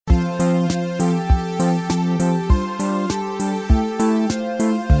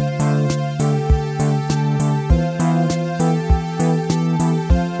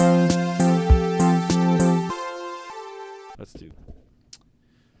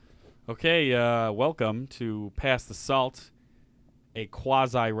Okay, welcome to Pass the Salt, a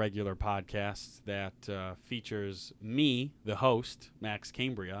quasi-regular podcast that features me, the host, Max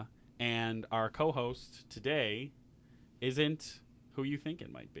Cambria, and our co-host today isn't who you think it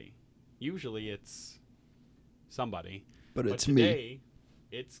might be. Usually it's somebody, But but it's today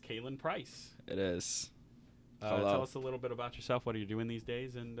it's Kaylin Price. It is. Tell us a little bit about yourself. What are you doing these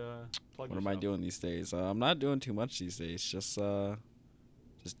days? And plug What yourself. am I doing these days? I'm not doing too much these days.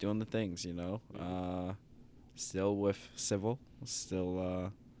 Just doing the things, Still with Civil. Still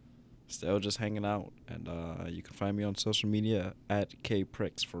just hanging out. And you can find me on social media at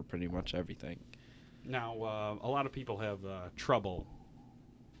kpricks for pretty much everything. Now, a lot of people have trouble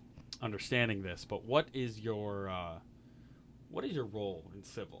understanding this, but what is your role in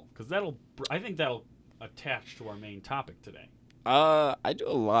Civil? Because I think that'll attach to our main topic today. I do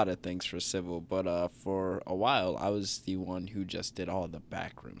a lot of things for Civil, but for a while I was the one who just did all the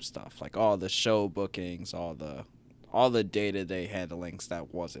backroom stuff, like all the show bookings, all the day-to-day handlings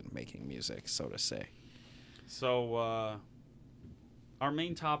that wasn't making music, so to say. So, our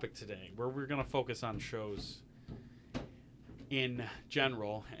main topic today, where we're going to focus on shows in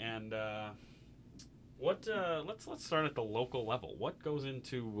general, and let's start at the local level. What goes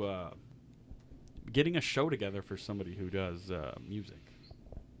into getting a show together for somebody who does music?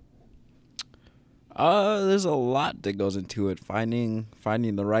 There's a lot that goes into it. Finding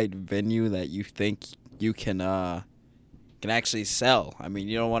the right venue that you think you can actually sell. I mean,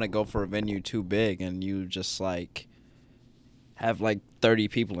 you don't want to go for a venue too big and you just have 30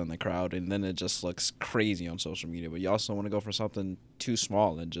 people in the crowd and then it just looks crazy on social media. But you also want to go for something too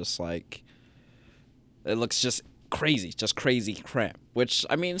small and just it looks just crazy cramp. Which,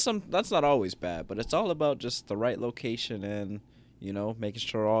 I mean, that's not always bad, but it's all about just the right location and, making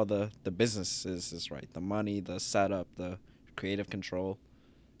sure all the business is right. The money, the setup, the creative control.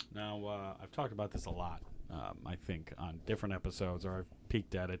 Now, I've talked about this a lot, I think, on different episodes, or I've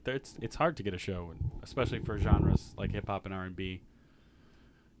peeked at it. It's hard to get a show, especially for genres like hip-hop and R&B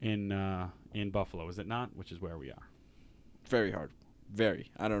in Buffalo, is it not? Which is where we are. Very hard.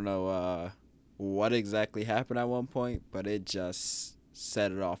 Very. I don't know what exactly happened at one point, but it just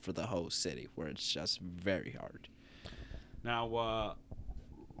set it off for the whole city, where it's just very hard. Now,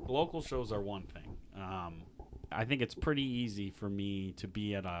 local shows are one thing. I think it's pretty easy for me to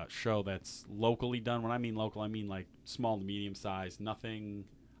be at a show that's locally done. When I mean local, I mean like small to medium size. Nothing.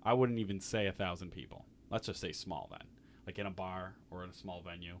 I wouldn't even say 1,000 people. Let's just say small then, like in a bar or in a small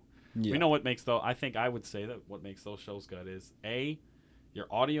venue. Yeah. We know what makes those. I think I would say that what makes those shows good is your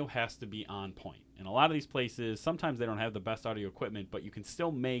audio has to be on point. And a lot of these places, sometimes they don't have the best audio equipment, but you can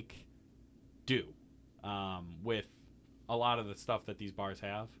still make do with a lot of the stuff that these bars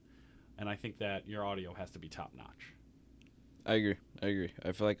have. And I think that your audio has to be top notch. I agree.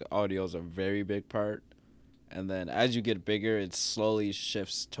 I feel like audio is a very big part. And then as you get bigger, it slowly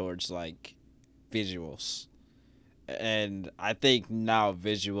shifts towards visuals. And I think now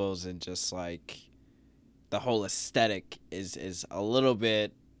visuals and just the whole aesthetic is a little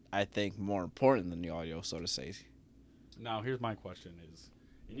bit, I think, more important than the audio, so to say. Now, here's my question is,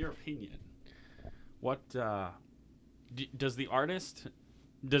 in your opinion, what does the artist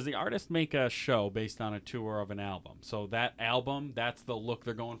make a show based on a tour of an album? So that album, that's the look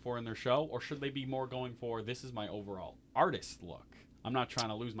they're going for in their show? Or should they be more going for, this is my overall artist look? I'm not trying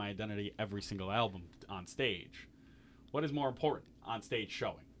to lose my identity every single album on stage. What is more important on stage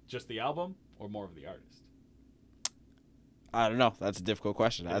showing? Just the album or more of the artist? I don't know. That's a difficult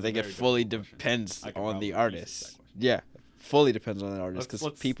question. I think it fully depends on the artist. Yeah, fully depends on the artist.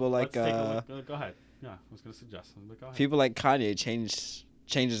 Because people let's take a look. Go ahead. Yeah, I was going to suggest. Go ahead. People like Kanye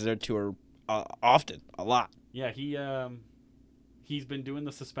changes their tour often, a lot. Yeah, he's been doing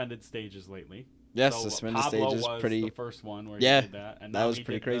the suspended stages lately. Yes, so suspended Pablo stages was pretty. The first one where he did that, and that was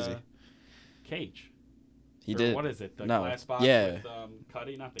pretty crazy. Cage. He did. What is it? The no. glass box yeah. with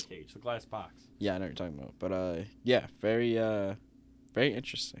Cuddy, not the cage, the glass box. Yeah, I know what you're talking about. But yeah, very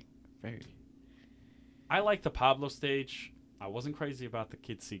interesting. Very. I like the Pablo stage. I wasn't crazy about the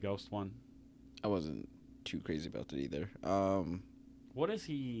Kids See Ghost one. I wasn't too crazy about it either. What is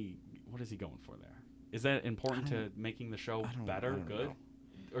he going for there? Is that important to making the show better, good? Know.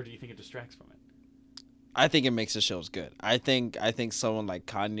 Or do you think it distracts from it? I think it makes the shows good. I think someone like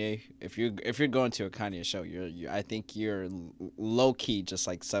Kanye, if you're going to a Kanye show, I think you're low key just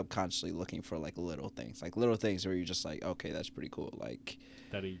subconsciously looking for little things where you're just okay, that's pretty cool.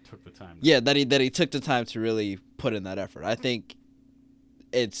 That he took the time. Yeah, that he took the time to really put in that effort. I think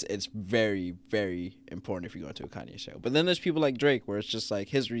it's very, very important if you go to a Kanye show. But then there's people like Drake, where it's just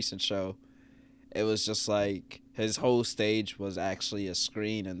his recent show, it was just his whole stage was actually a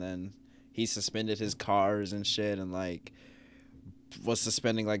screen, and then he suspended his cars and shit, and like was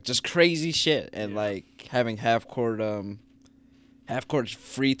suspending like just crazy shit, and like having half court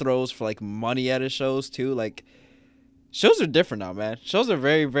free throws for like money at his shows too. Like shows are different now, man. Shows are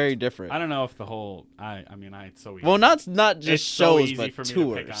very, very different. I don't know if the whole it's so easy. Well, not just it's shows, so easy but for me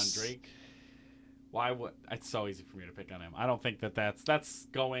tours. to pick on Drake. Why would it's so easy for me to pick on him? I don't think that's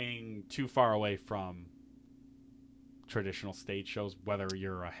going too far away from traditional stage shows, whether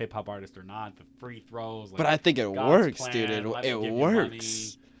you're a hip hop artist or not. The free throws, like, but I think it God's works, plan, dude. let It me give you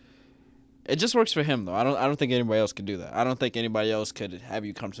works. It just works for him though. I don't think anybody else can do that. I don't think anybody else could have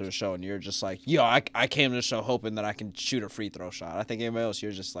you come to the show and you're just like, yo, I came to the show hoping that I can shoot a free throw shot. I think anybody else,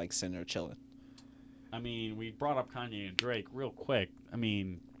 you're just like sitting there chilling. I mean, we brought up Kanye and Drake real quick. I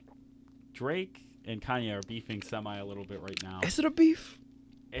mean, Drake and Kanye are beefing a little bit right now. Is it a beef?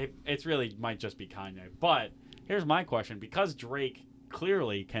 It's really might just be Kanye. But here's my question: because Drake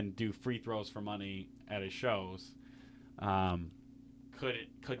clearly can do free throws for money at his shows,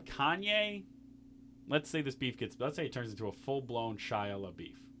 could Kanye? Let's say this beef let's say it turns into a full-blown Shia LaBeouf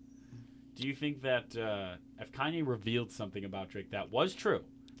beef. Do you think that if Kanye revealed something about Drake that was true,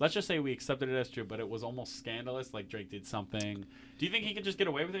 let's just say we accepted it as true, but it was almost scandalous, like Drake did something, do you think he could just get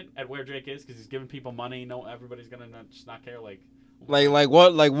away with it at where Drake is because he's giving people money? No, everybody's gonna just not care. Like what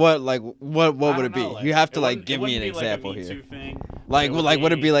would it be? Know, you have to give me an example here.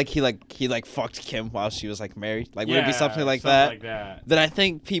 Would it be like he fucked Kim while she was like married? Like would it be something like that? Then I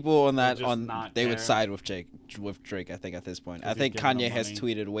think people they would side with Drake. I think at this point, I think Kanye has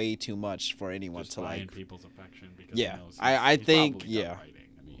tweeted way too much for anyone just to like people's affection. Because yeah, he knows I think I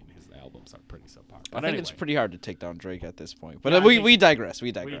mean, his albums are pretty subpar. I think it's pretty hard to take down Drake at this point. But yeah, we digress.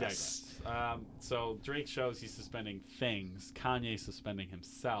 We digress. So Drake shows he's suspending things. Kanye's suspending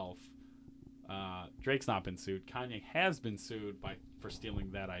himself. Drake's not been sued. Kanye has been sued for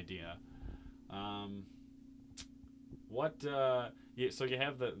stealing that idea. So you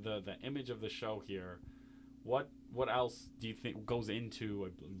have the image of the show here. What else do you think goes into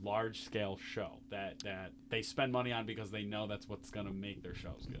a large scale show that they spend money on because they know that's what's gonna make their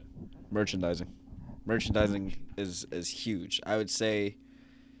shows good? Merchandising is huge.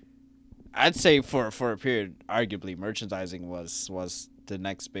 I'd say for a period, arguably merchandising was the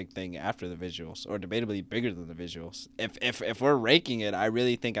next big thing after the visuals, or debatably bigger than the visuals. If we're ranking it, I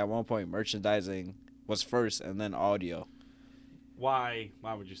really think at one point merchandising was first and then audio. Why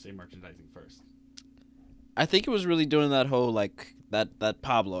would you say merchandising first? I think it was really during that whole like that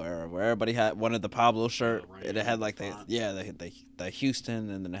Pablo era where everybody had wanted the Pablo shirt. It had like the Houston,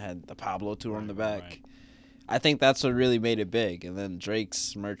 and then it had the Pablo tour on the back. Right. I think that's what really made it big, and then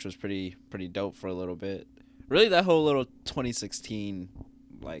Drake's merch was pretty dope for a little bit. Really, that whole little 2016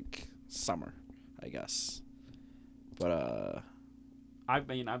 like summer, I guess. But I've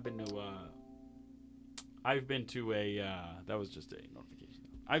been to a that was just a notification.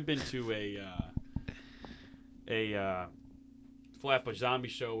 I've been to a Flatbush Zombie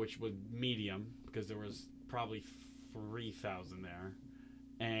show, which was medium because there was probably 3,000 there,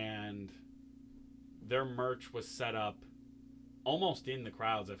 and their merch was set up almost in the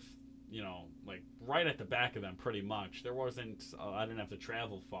crowds, like right at the back of them pretty much. There wasn't, I didn't have to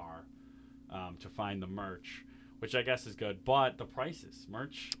travel far to find the merch, which I guess is good. But the prices,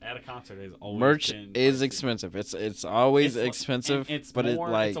 merch at a concert is always been pricey. Expensive. It's always expensive, it's but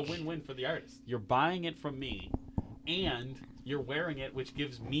it's a win-win for the artist. You're buying it from me, and you're wearing it, which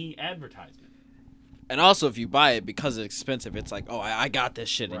gives me advertisement. And also, if you buy it because it's expensive, it's like, oh, I got this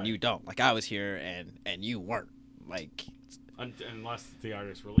shit, and right. you don't. Like, I was here, and you weren't. Like, unless the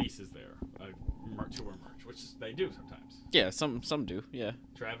artist releases their tour merch, which they do sometimes. Yeah, some do. Yeah.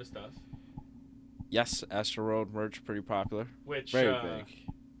 Travis does. Yes, Astroworld merch pretty popular. Which very big.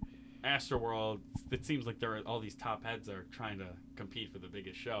 Astroworld, it seems like all these top heads are trying to compete for the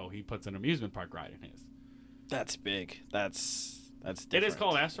biggest show. He puts an amusement park ride in his. That's big. That's different. It is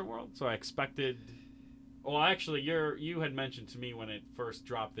called Astroworld, so I expected. Well, actually, you had mentioned to me when it first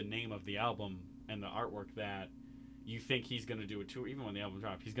dropped the name of the album and the artwork that you think he's going to do a tour, even when the album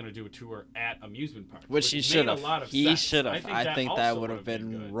dropped, he's going to do a tour at amusement parks. Which he should have. He should have. I think that would have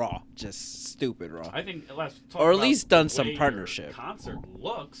been raw. Just stupid raw. I think or at least done some partnership. Concert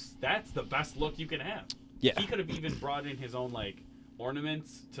looks, that's the best look you can have. Yeah. He could have even brought in his own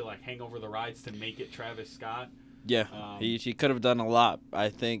ornaments to hang over the rides to make it Travis Scott. Yeah. He could have done a lot. I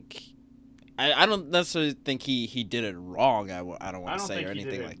think I don't necessarily think he did it wrong. I don't want to say or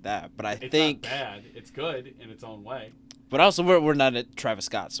anything like that, but I think it's not bad. It's good in its own way. But also, we're not at Travis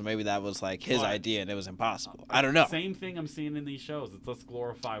Scott, so maybe that was like his But- idea and it was impossible. I don't know. Same thing I'm seeing in these shows. It's let's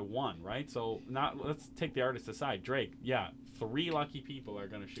glorify one, right? So let's take the artist aside. Drake, yeah, 3 lucky people are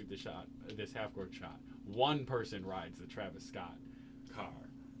gonna shoot the shot, this half-court shot. 1 person rides the Travis Scott car.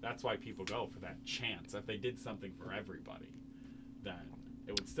 That's why people go for that chance. If they did something for everybody, then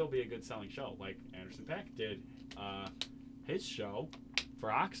it would still be a good selling show. Like Anderson .Paak did his show for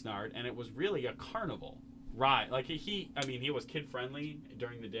Oxnard, and it was really a carnival. Right, like he was kid friendly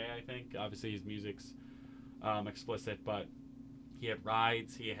during the day. I think obviously his music's explicit, but he had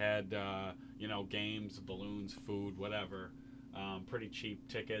rides, he had games, balloons, food, whatever, pretty cheap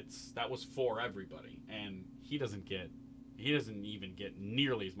tickets. That was for everybody, and he doesn't even get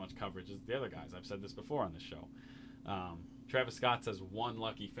nearly as much coverage as the other guys. I've said this before on this show. Travis Scott says 1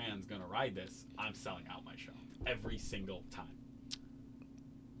 lucky fan's gonna ride this. I'm selling out my show every single time.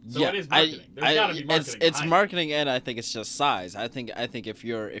 So it is marketing. There's got to be marketing. It's marketing, and I think it's just size. I think if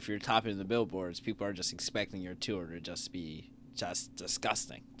you're topping the billboards, people are just expecting your tour to just be just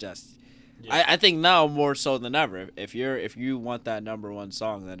disgusting. I think now more so than ever, if you want that number 1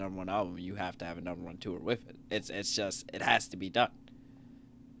 song, that number 1 album, you have to have a number 1 tour with it. It's just it has to be done.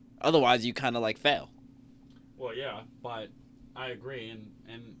 Otherwise, you kind of like fail. Well, yeah, but I agree, and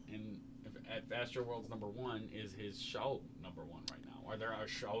if Astroworld's number 1 is his show number 1 right now. Are there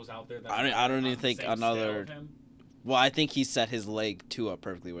shows out there that I don't even the think same another. scale of him? Well, I think he set his leg 2 up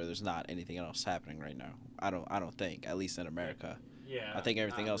perfectly where there's not anything else happening right now. I don't think, at least in America. Yeah, I think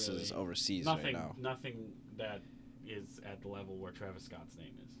everything else really. is overseas Nothing, right now. Nothing that is at the level where Travis Scott's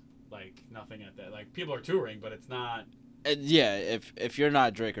name is. Like nothing at that. Like people are touring, but it's not. And yeah, if you're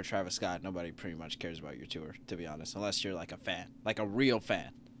not Drake or Travis Scott, nobody pretty much cares about your tour, to be honest, unless you're like a fan, like a real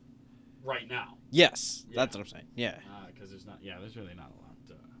fan. Right now. Yes, Yeah. that's what I'm saying. Yeah. Because there's really not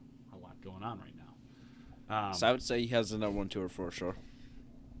a lot going on right now. So I would say he has the number 1 tour for sure.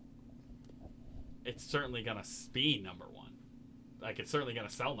 It's certainly gonna be number 1. Like it's certainly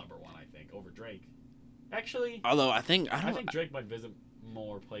gonna sell number 1. I think over Drake. Actually, Although I think Drake might visit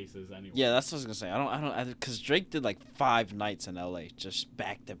more places anyway. Yeah, that's what I was gonna say. I don't because Drake did like 5 nights in LA, just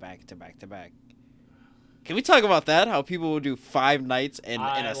back to back to back to back. Can we talk about that? How people will do 5 nights in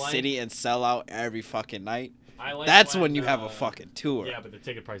a city and sell out every fucking night. That's when you have a fucking tour. Yeah, but the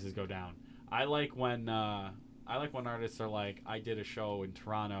ticket prices go down. I like when artists are like, I did a show in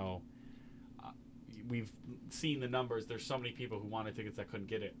Toronto. We've seen the numbers. There's so many people who wanted tickets that couldn't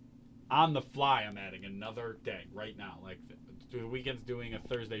get it. On the fly, I'm adding another day right now. Like the Weeknd's doing a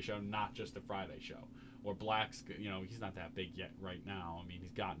Thursday show, not just a Friday show. Or Black's, he's not that big yet right now. I mean,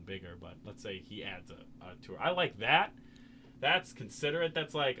 he's gotten bigger, but let's say he adds a tour. I like that. That's considerate.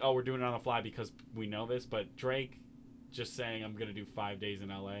 That's like, oh, we're doing it on the fly because we know this. But Drake just saying, I'm going to do 5 days in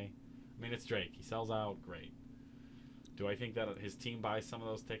LA. I mean, it's Drake. He sells out. Great. Do I think that his team buys some of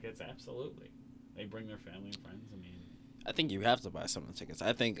those tickets? Absolutely. They bring their family and friends. I mean, I think you have to buy some of the tickets.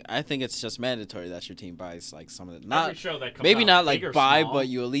 I think it's just mandatory that your team buys like some of the every show that comes maybe out, not like big or buy, small, but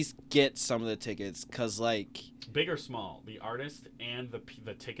you at least get some of the tickets because like big or small, the artist and the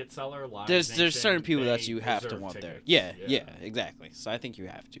ticket seller. Live there's Nation, certain people that they you have to reserve want there. tickets. Yeah, exactly. So I think you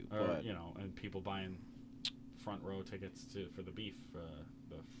have to. Or But and people buying front row tickets for the beef,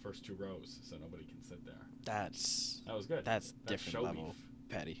 the first 2 rows, so nobody can sit there. that was good. That's different show level, beef.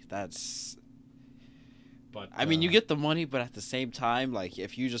 Petty. That's. But I mean, you get the money, but at the same time, like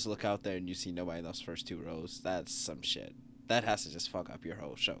if you just look out there and you see nobody in those first 2 rows, that's some shit. That has to just fuck up your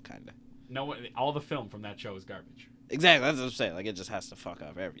whole show, kind of. no one. All the film from that show is garbage. Exactly, that's what I'm saying. Like it just has to fuck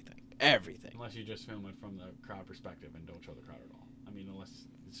up everything. Unless you just film it from the crowd perspective and don't show the crowd at all. I mean, unless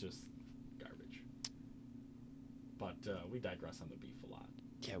it's just garbage. But we digress on the beef a lot.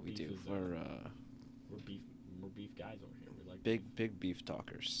 Yeah, we Beef do. is, we're beef guys over here. We like Big beef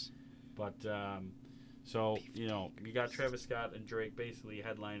talkers. But so you got Travis Scott and Drake basically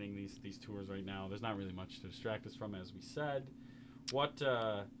headlining these tours right now. There's not really much to distract us from, as we said. What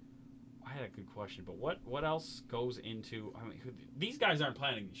I had a good question, but what else goes into? I mean, these guys aren't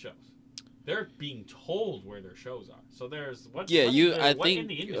planning these shows. They're being told where their shows are. So there's what? Yeah, what think in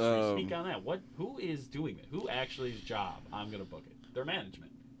the industry speak on that. Who is doing it? Who actually's job? I'm gonna book it. Their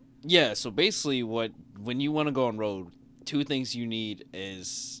management. Yeah, so basically when you want to go on road, 2 things you need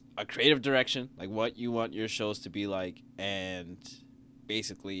is a creative direction, like what you want your shows to be like, and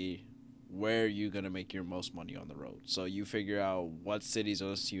basically where you're going to make your most money on the road. So you figure out what cities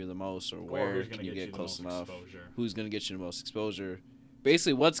will see you the most, or where can you get close enough, who's going to get you the most exposure.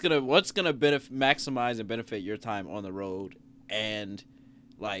 Basically, what's gonna maximize and benefit your time on the road, and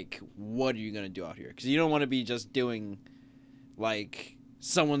like what are you gonna do out here? Because you don't want to be just doing like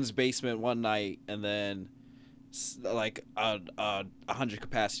someone's basement one night and then like a 100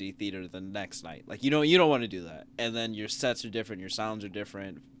 capacity theater the next night. Like, you don't want to do that. And then your sets are different, your sounds are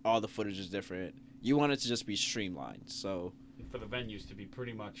different, all the footage is different. You want it to just be streamlined. So for the venues to be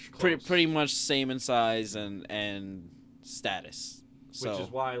pretty much close. pretty much same in size and status. Which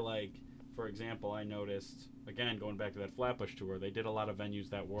is why, like, for example, I noticed, again, going back to that Flatbush tour, they did a lot of venues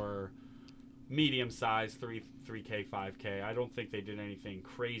that were medium size, 3K, 5K. I don't think they did anything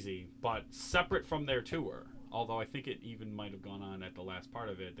crazy, but separate from their tour. Although I think it even might have gone on at the last part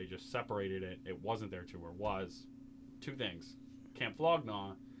of it. They just separated it. It wasn't their tour. Was two things: Camp Flog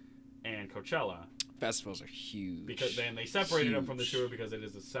Gnaw and Coachella. Festivals are huge. Because then they separated them from the tour because it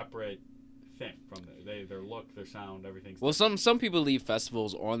is a separate thing from their look, their sound, everything's well, some people leave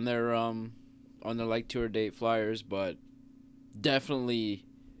festivals on their like tour date flyers, but definitely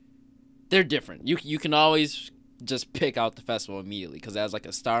they're different. You can always just pick out the festival immediately because it has like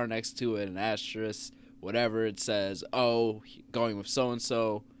a star next to it, an asterisk, whatever it says. Oh, going with so and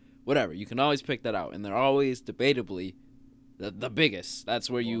so, whatever. You can always pick that out, and they're always debatably the biggest. That's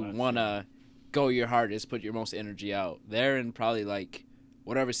where you wanna go your hardest, put your most energy out there, and probably like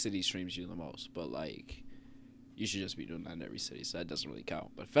whatever city streams you the most. But like, you should just be doing that in every city, so that doesn't really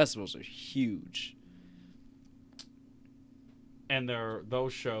count. But festivals are huge. And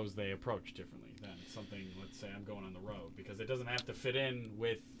those shows they approach differently than something, let's say I'm going on the road, because it doesn't have to fit in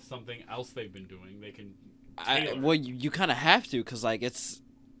with something else they've been doing. They can well, you kind of have to, because like it's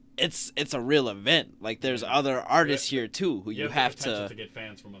a real event. Like there's other artists here too who you have to get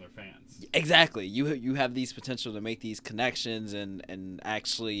fans from other fans. Exactly. You have these potential to make these connections and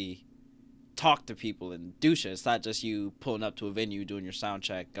actually talk to people and do shit. It's not just you pulling up to a venue, doing your sound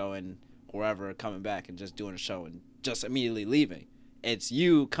check, going wherever, coming back, and just doing a show and just immediately leaving. It's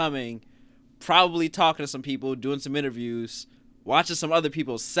you coming, probably talking to some people, doing some interviews, watching some other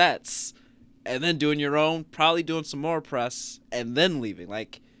people's sets, and then doing your own, probably doing some more press, and then leaving.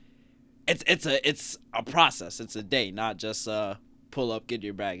 Like, it's a process. It's a day, not just pull up, get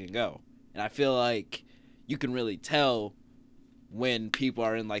your bag, and go. And I feel like you can really tell when people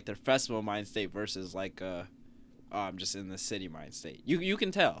are in like their festival mind state versus like I'm just in the city mind state. You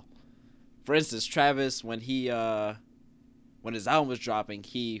can tell. For instance, Travis, when his album was dropping,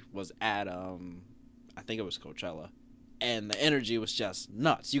 he was at I think it was Coachella, and the energy was just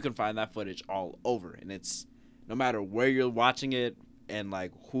nuts. You can find that footage all over, and it's no matter where you're watching it and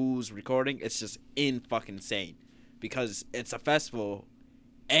like who's recording, it's just fucking insane because it's a festival,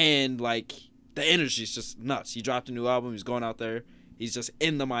 and like the energy is just nuts. He dropped a new album. He's going out there. He's just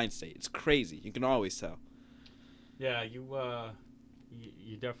in the mind state. It's crazy. You can always tell. Yeah,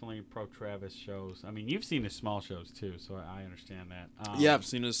 you definitely pro Travis shows. I mean, you've seen his small shows too, so I understand that. Yeah, I've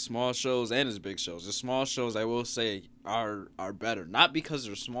seen his small shows and his big shows. The small shows, I will say, are better. Not because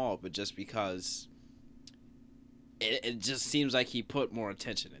they're small, but just because it just seems like he put more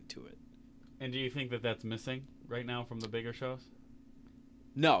attention into it. And do you think that that's missing right now from the bigger shows?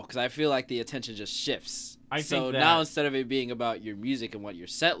 No, because I feel like the attention just shifts. So now instead of it being about your music and what your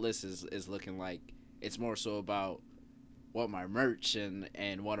set list is looking like, it's more so about what my merch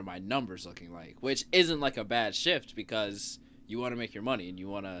and what are my numbers looking like, which isn't like a bad shift because you want to make your money and you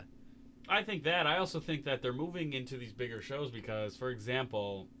want to. I think that. I also think that they're moving into these bigger shows because, for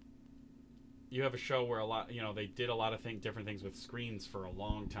example, you have a show where they did a lot of different things with screens for a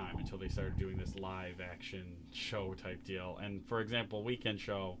long time until they started doing this live action show type deal. And for example, Weekend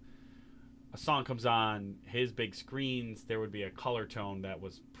show, a song comes on, his big screens, there would be a color tone that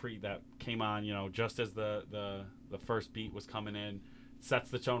came on, just as the first beat was coming in, sets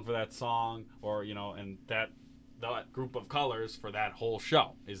the tone for that song, or and that group of colors for that whole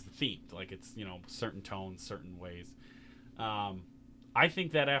show is the theme. Like it's certain tones, certain ways. I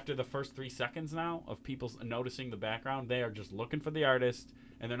think that after the first 3 seconds now of people noticing the background, they are just looking for the artist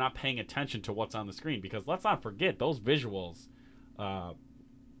and they're not paying attention to what's on the screen, because let's not forget those visuals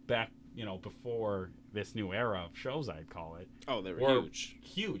back before this new era of shows, I'd call it. Oh, they were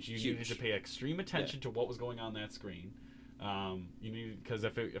huge. You needed to pay extreme attention to what was going on that screen. You need, because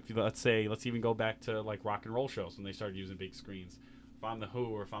if let's even go back to like rock and roll shows when they started using big screens. If I'm the Who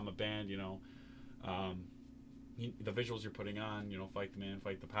or if I'm a band, the visuals you're putting on, Fight the Man,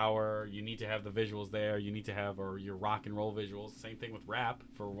 Fight the Power. You need to have the visuals there. You need to have your rock and roll visuals. Same thing with rap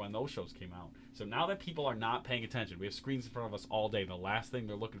for when those shows came out. So now that people are not paying attention, we have screens in front of us all day. The last thing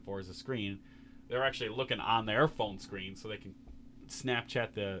they're looking for is a screen. They're actually looking on their phone screen so they can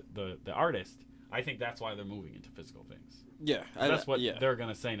Snapchat the artist. I think that's why they're moving into physical things. Yeah, that's what they're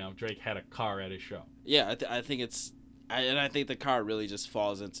gonna say now. Drake had a car at his show. Yeah, I think it's. I think the car really just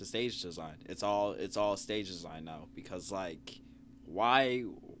falls into stage design. It's all stage design now, because like, why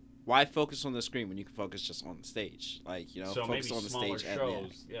why focus on the screen when you can focus just on the stage? Like, you know, so focus maybe on the smaller stage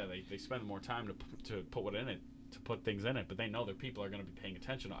shows, they spend more time to put what in it, to put things in it, but they know their people are going to be paying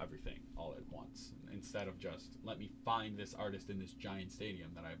attention to everything all at once, instead of just, let me find this artist in this giant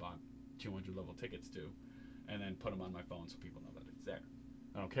stadium that I bought 200 level tickets to, and then put them on my phone so people know that it's there.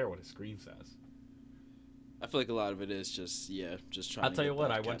 I don't care what his screen says. I feel like a lot of it is just trying. I'll tell you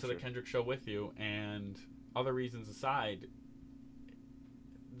what, I went to the Kendrick show with you, and other reasons aside,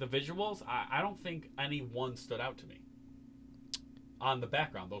 the visuals, I don't think any one stood out to me. On the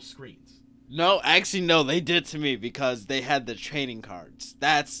background, those screens. No, actually, no, they did to me because they had the trading cards.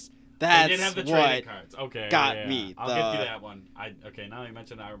 That's they did have the trading cards. Okay, got me. I'll give you that one. Okay, now you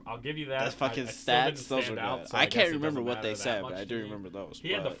mentioned I'll give you that. That's fucking stats. Those are good. So I can't remember what they said, but I do remember those.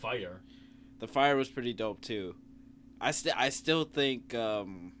 He had the fire. The fire was pretty dope too. I still think.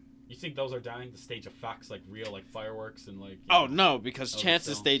 You think those are dying? The stage effects, like real, like fireworks and like. Oh no, because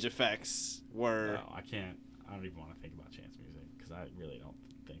Chance's stage effects were. No, I can't. I don't even want to think about Chance music because I really don't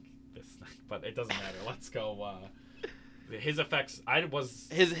think this. But it doesn't matter. Let's go. His effects.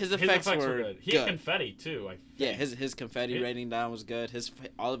 His effects were good. He had confetti too. I think. Yeah, his confetti rating down was good.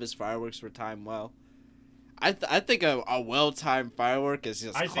 All of his fireworks were timed well. I think a well-timed firework is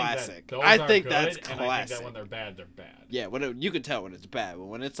just classic. I think that's classic. And I think that when they're bad, they're bad. Yeah, you can tell when it's bad, but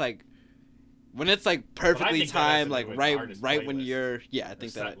when it's like perfectly timed, like right when you're, I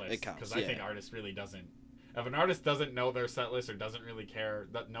think that it counts. Because I think artists really doesn't. If an artist doesn't know their set list or doesn't really care,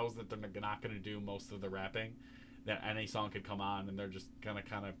 that knows that they're not going to do most of the rapping, then any song could come on and they're just gonna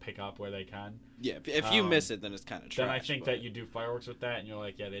kind of pick up where they can. Yeah, if you miss it, then it's kind of trash. Then I think that you do fireworks with that, and you're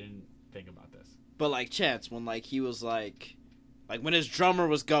like, yeah, they didn't think about this. But like Chance, when like he was like when his drummer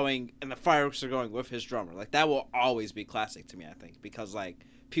was going and the fireworks are going with his drummer, like that will always be classic to me. I think because like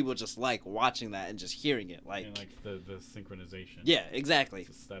people just like watching that and just hearing it, like and, like the synchronization. Yeah, exactly.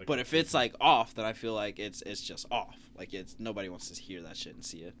 But if it's like off, then I feel like it's just off. Like nobody wants to hear that shit and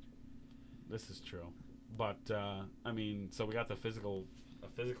see it. This is true, but I mean, so we got the physical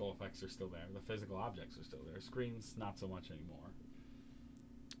effects are still there. The physical objects are still there. Screens, not so much anymore.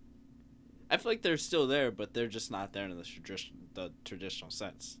 I feel like they're still there, but they're just not there in the traditional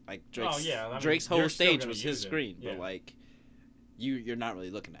sense. Like Drake's whole stage was his screen, but like you're not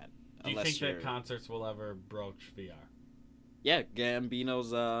really looking at it. Do you think that concerts will ever broach VR? Yeah,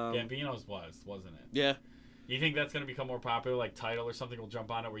 Gambino's wasn't it? Yeah. You think that's going to become more popular, like Tidal or something will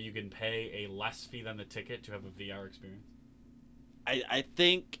jump on it where you can pay a less fee than the ticket to have a VR experience? I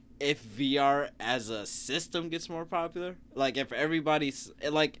think if VR as a system gets more popular, like if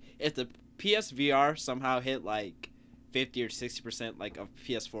if the PSVR somehow hit like 50 or 60% like of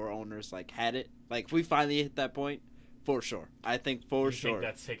PS4 owners like had it, like if we finally hit that point, for sure. I think you think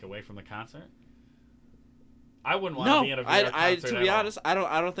that's take away from the concert? I wouldn't want to be in a VR concert. To be honest, I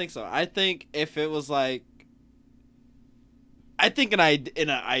don't think so. I think if it was like, I think in an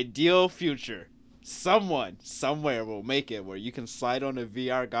ideal future, someone somewhere will make it where you can slide on the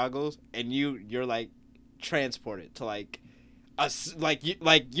VR goggles and you're like transported to like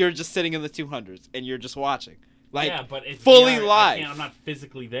you're just sitting in the 200s and you're just watching. Like, yeah, but it's fully VR, live. I'm not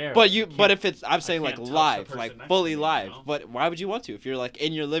physically there. But if it's, I'm saying like live, like fully live. You know? But why would you want to? If you're like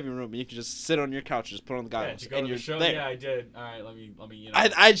in your living room and you can just sit on your couch, just put on the goggles, and you're show, there. Yeah, I did. All right, let me. You know,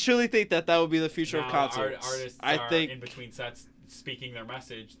 I truly think that would be the future of concerts. Artists are in between sets speaking their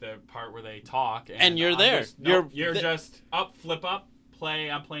message, the part where they talk, and you're there. You're just up, flip up.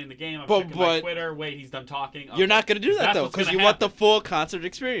 I'm playing the game. I'm checking my Twitter. Wait, he's done talking. Okay. You're not going to do that, though, because you want the full concert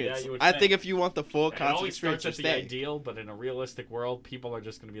experience. Yeah, you would think if you want the full concert experience, it always starts at the ideal, but in a realistic world, people are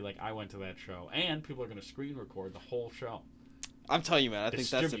just going to be like, I went to that show. And people are going to screen record the whole show. I'm telling you, man, I think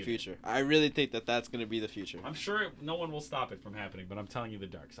that's the future. I really think that's going to be the future. I'm sure no one will stop it from happening, but I'm telling you the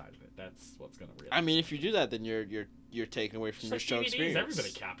dark side of it. That's what's going to really I mean, if you do that, then you're taking away from your show DVDs, experience.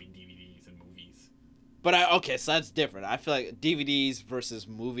 Everybody copying DVDs and movies. But so that's different. I feel like DVDs versus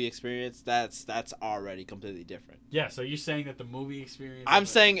movie experience, that's already completely different. Yeah, so you're saying that the movie experience... I'm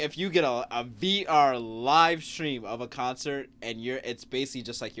saying if you get a VR live stream of a concert and it's basically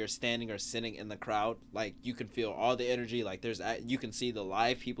just like you're standing or sitting in the crowd, like you can feel all the energy, like you can see the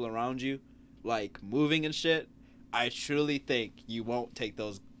live people around you, like moving and shit. I truly think you won't take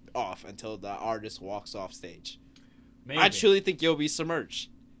those off until the artist walks off stage. Maybe. I truly think you'll be submerged.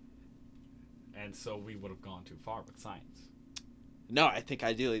 And so we would have gone too far with science. No, I think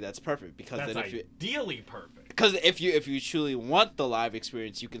ideally that's perfect because that's then ideally perfect. Because if you truly want the live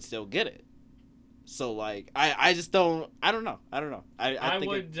experience, you can still get it. So like I just don't. I don't know. I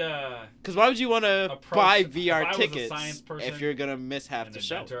think would. Because why would you want to buy VR tickets if you're gonna miss half the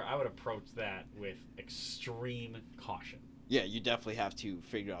show? I would approach that with extreme caution. Yeah, you definitely have to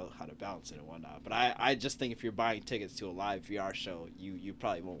figure out how to balance it and whatnot. But I just think if you're buying tickets to a live VR show, you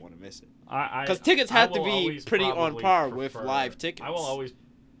probably won't want to miss it. Because tickets have to be pretty on par with live tickets. I will always.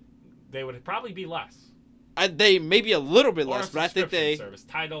 They would probably be less. They may be a little bit less, but I think they. Service.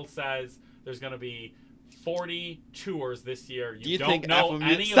 Tidal says there's going to be 40 tours this year. Do you don't think know Apple any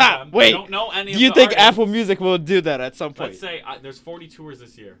Music? of Stop. them. Wait. You don't know any Do of you the think artists. Apple Music will do that at some point? Let's say there's 40 tours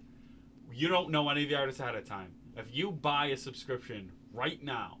this year. You don't know any of the artists ahead of time. If you buy a subscription right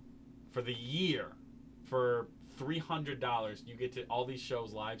now for the year for $300, you get to all these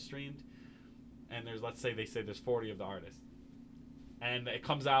shows live streamed. And let's say there's 40 of the artists. And it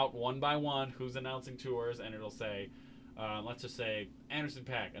comes out one by one who's announcing tours, and it'll say, let's just say Anderson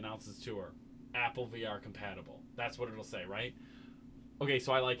 .Paak announces tour, Apple VR compatible. That's what it'll say, right? Okay,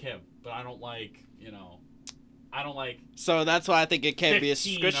 so I like him, but I don't like. So that's why I think it can't be a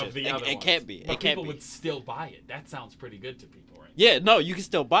 15 subscription. of the other It ones. can't be. But It can't people be. would still buy it. That sounds pretty good to people, right? Yeah, no, you can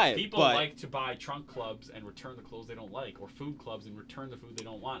still buy it. People but like to buy trunk clubs and return the clothes they don't like, or food clubs and return the food they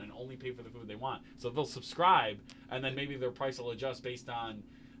don't want, and only pay for the food they want. So they'll subscribe, and then maybe their price will adjust based on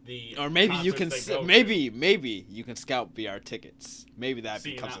the. Or maybe you can. concerts they go to. Maybe you can scout VR tickets. Maybe that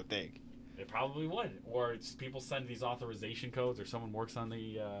becomes a thing. It probably would. Or people send these authorization codes, or someone works on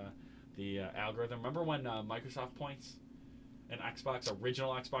the algorithm. Remember when Microsoft Points and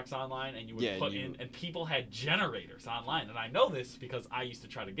original Xbox Online, and you would put in, and people had generators online. And I know this because I used to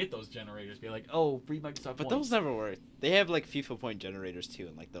try to get those generators, be like, oh, free Microsoft But Points. those never worked. They have like FIFA point generators too,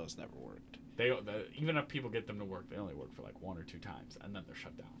 and like those never worked. Even if people get them to work, they only work for like 1 or 2 times, and then they're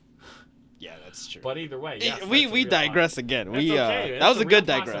shut down. Yeah, that's true. But either way, yes, we digress again. That's okay. That was That's a good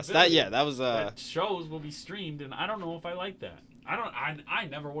real digress. possibility. That was that shows will be streamed, and I don't know if I like that. I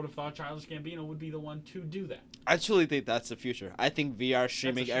never would have thought Childish Gambino would be the one to do that. I truly think that's the future. I think VR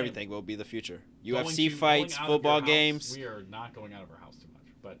streaming shame. everything will be the future. Going UFC fights, out of football your house, games. We are not going out of our house too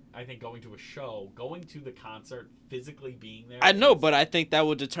much, but I think going to a show, going to the concert, physically being there. I know, but I think that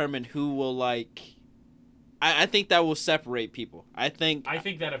will determine who will like. I think that will separate people. I think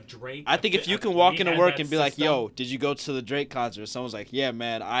that if Drake. I think if you can walk into work and be like, "Yo, did you go to the Drake concert?" Someone's like, "Yeah,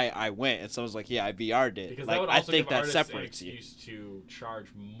 man, I went," and someone's like, "Yeah, I VR'd it." Because like, that would I also think give that artists separates an you. excuse to charge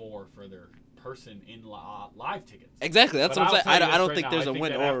more for their person in live tickets. Exactly, that's But what I'm saying. I'll tell you I don't this think right there's now. a I think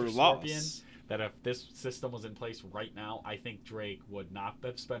win that or after Scorpion, loss. that if this system was in place right now, I think Drake would not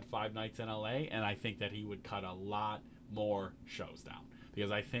have spent 5 nights in LA, and I think that he would cut a lot more shows down. Because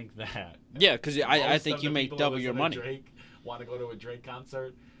I think that Yeah, because I most think of you the make people double who your listen money. to Drake want to go to a Drake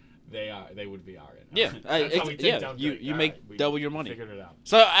concert. They would VR it. Yeah, That's how we take down you Drake. you All make right, we double your money. Figured it out.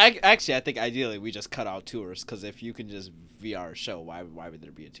 So I think ideally we just cut out tours because if you can just VR a show, why would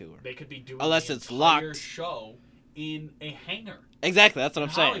there be a tour? They could be doing Unless the it's entire locked. show in a hangar. Exactly, that's what I'm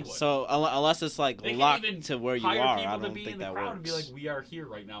In saying. Hollywood. So unless it's like They locked can even to where you hire are, people I to don't be think in the that crowd works. and be like, we are here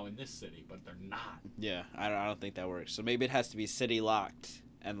right now in this city, but they're not. Yeah, I don't think that works. So maybe it has to be city locked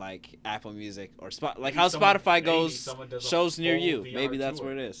and like Apple Music or like Maybe how someone- Spotify maybe goes someone does a shows near full you. VR Maybe that's tour.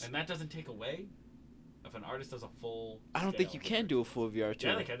 where it is. And that doesn't take away if an artist does a full. I don't think you can do a full VR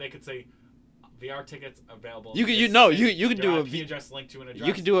tour. Yeah, they can. They could say VR tickets available. You can- this you know, city. you can do Your a IP V- address linked to an address.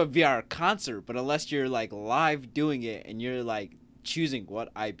 You can do a VR concert, but unless you're like live doing it and you're like choosing what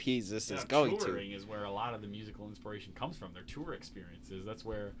IPs this is going touring is where a lot of the musical inspiration comes from. Their tour experiences. That's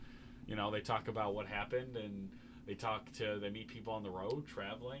where, they talk about what happened and they meet people on the road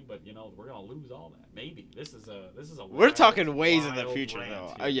traveling. But we're gonna lose all that. Maybe this is a. We're wild, talking ways in the wild future rant though.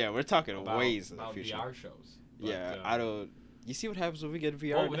 here Oh yeah, we're talking about, ways in the about future. VR shows. But, Yeah, I don't. You see what happens when we get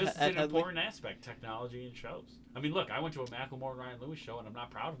VR? Oh, this is at an Headley? important aspect, technology and shows. I mean, look, I went to a Macklemore and Ryan Lewis show, and I'm not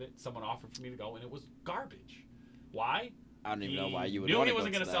proud of it. Someone offered for me to go, and it was garbage. Why? I don't even know why you would knew want he to go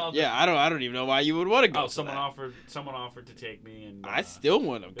wasn't to gonna that. sell Yeah, I don't even know why you would want to go. Oh, to someone that. offered to take me, and I still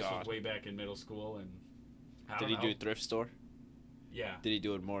wouldn't have this gone. was way back in middle school, and I Did don't he know. do a thrift store? Yeah. Did he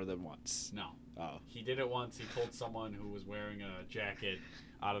do it more than once? No. Oh. He did it once. He pulled someone who was wearing a jacket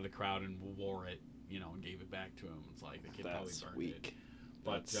out of the crowd and wore it, and gave it back to him. It's like the kid probably That's burned weak. it.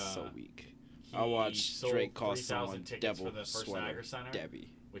 But That's so weak. he I watched sold Drake call 3,000 someone tickets devil for the first sweater Niagara Center,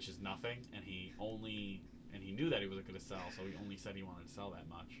 Debbie. which is nothing, and he knew that he wasn't going to sell, so he only said he wanted to sell that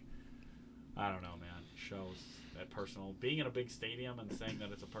much. I don't know, man. Shows that personal, being in a big stadium and saying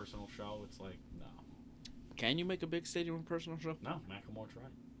that it's a personal show, it's like, no. Can you make a big stadium a personal show? No, Macklemore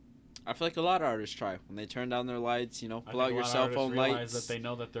tried. I feel like a lot of artists try when they turn down their lights. I pull think out a your lot of cell artists phone realize lights. that they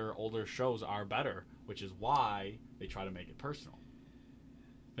know that their older shows are better, which is why they try to make it personal.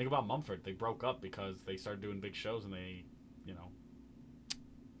 Think about Mumford. They broke up because they started doing big shows and they,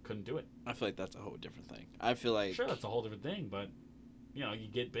 couldn't do it. I feel like that's a whole different thing. I feel like Sure, that's a whole different thing, but you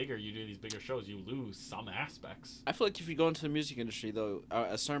get bigger, you do these bigger shows, you lose some aspects. I feel like if you go into the music industry, though,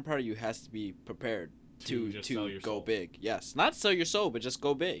 a certain part of you has to be prepared to go big. Yes, not sell your soul, but just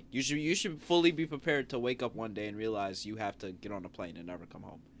go big. You should fully be prepared to wake up one day and realize you have to get on a plane and never come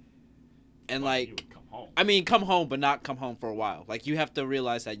home. And Well, you would come home. I mean, come home, but not come home for a while. Like, you have to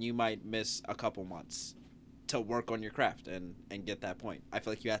realize that you might miss a couple months to work on your craft and get that point. I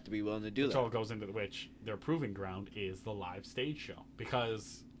feel like you have to be willing to do Which that. all goes into which their proving ground is the live stage show,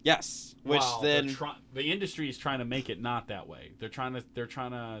 because Yes, which while then the industry is trying to make it not that way. They're trying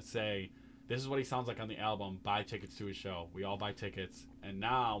to say, this is what he sounds like on the album. Buy tickets to his show. We all buy tickets, and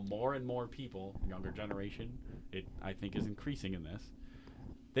now more and more people, younger generation, I think is increasing in this.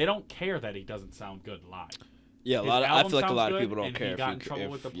 They don't care that he doesn't sound good live. yeah, I feel like a lot of people don't care He got in trouble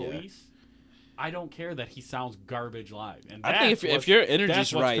with the police. I don't care that he sounds garbage live. And I think if your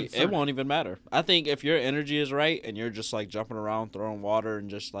energy's right, concerning. it won't even matter. I think if your energy is right and you're just like jumping around, throwing water, and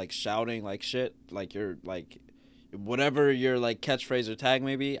just like shouting like shit, like you're like whatever your like catchphrase or tag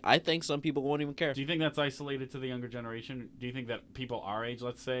may be, I think some people won't even care. Do you think that's isolated to the younger generation? Do you think that people our age,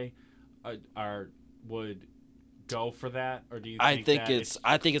 let's say, would go for that, or do you? I think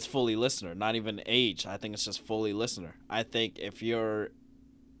it's fully listener, not even age. I think it's just fully listener. I think if you're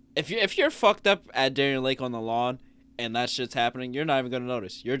fucked up at Darien Lake on the lawn and that shit's happening, you're not even gonna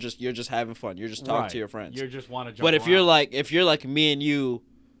notice. You're just having fun. You're just talking to your friends. You just want to jump But if around. you're like me and you,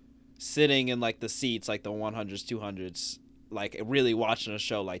 sitting in like the seats, like the 100s, 200s, like really watching a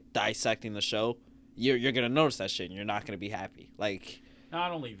show, like dissecting the show, you're gonna notice that shit and you're not gonna be happy. Like,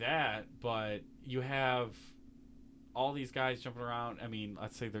 not only that, but you have all these guys jumping around. I mean,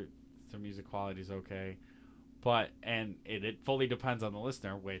 let's say their music quality is okay, but it fully depends on the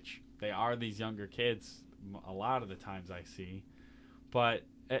listener, which they are these younger kids a lot of the times I see. But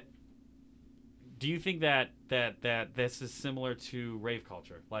do you think that this is similar to rave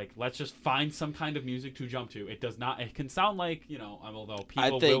culture? Like, let's just find some kind of music to jump to. It does not. It can sound like, although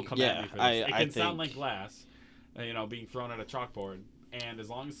people will come at me for this. It can sound like glass, being thrown at a chalkboard. And as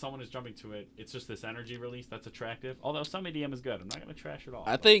long as someone is jumping to it, it's just this energy release that's attractive. Although some EDM is good. I'm not going to trash it all.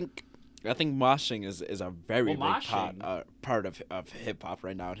 I think moshing is a very big part of hip hop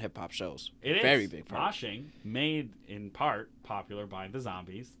right now in hip hop shows. It is. Very big part. Moshing, made in part popular by the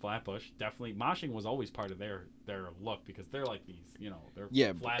Zombies, Flatbush. Definitely, moshing was always part of their look, because they're like these, they're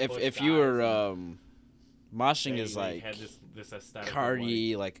Flatbush if guys, you were moshing is they like had this aesthetic of,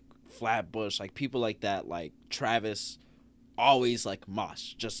 Cardi, like Flatbush, like people like that, like Travis, always like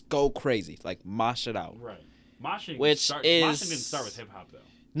mosh, just go crazy, like mosh it out. Right. Moshing moshing didn't start with hip hop though.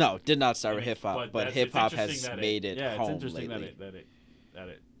 No, did not start with hip hop, but hip hop has made it home it's interesting lately. that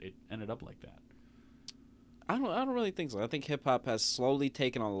it ended up like that. I don't really think so. I think hip hop has slowly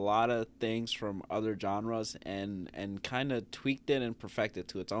taken a lot of things from other genres and kind of tweaked it and perfected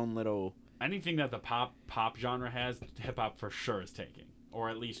to its own little. Anything that the pop genre has, hip hop for sure is taking, or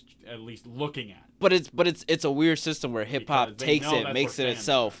at least looking at. But it's a weird system where hip hop takes it, makes it fans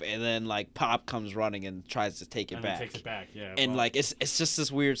itself, and then like pop comes running and tries to take it and back. Takes it back, yeah. And like it's just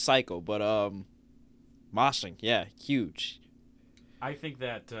this weird cycle. But moshing, yeah, huge. I think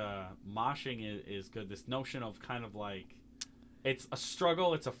that moshing is good. This notion of kind of like, it's a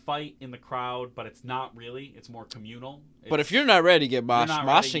struggle, it's a fight in the crowd, but it's not really. It's more communal. But if you're not ready to get moshed,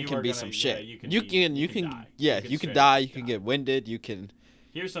 moshing can be gonna, some yeah, shit. you can die. You can die. You can get winded. You can.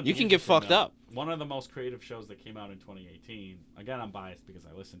 Here's something you can get fucked up. One of the most creative shows that came out in 2018. Again, I'm biased because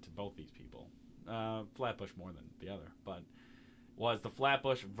I listened to both these people. Flatbush more than the other, but was the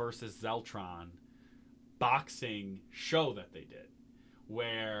Flatbush versus Zeltron boxing show that they did,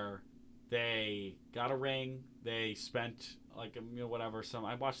 where they got a ring. They spent like whatever.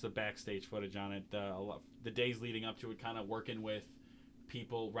 I watched the backstage footage on it. The days leading up to it, kind of working with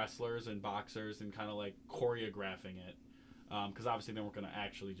people, wrestlers and boxers, and kind of like choreographing it. Because obviously they weren't going to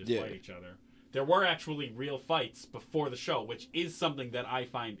actually just fight each other. There were actually real fights before the show, which is something that I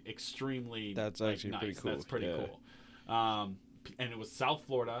find extremely That's actually nice. pretty cool. That's pretty cool. And it was South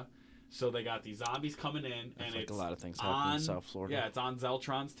Florida, so they got these zombies coming in, and it's a lot of things happen in South Florida. Yeah, it's on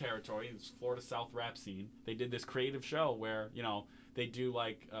Zeltron's territory. It's Florida South rap scene. They did this creative show where they do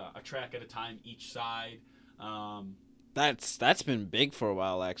like a track at a time each side. That's been big for a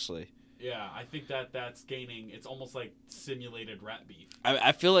while, actually. Yeah, I think that's gaining. It's almost like simulated rap beef.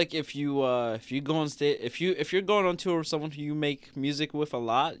 I feel like if you go on stage, if you're going on tour with someone who you make music with a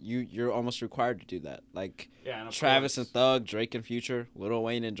lot, you're almost required to do that. Like Travis and Thug, Drake and Future, Lil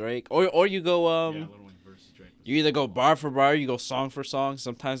Wayne and Drake, or you go Lil Wayne versus Drake. You either go bar for bar, you go song for song.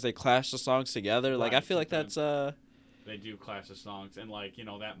 Sometimes they clash the songs together. Like I feel like that's They do clash of songs, and like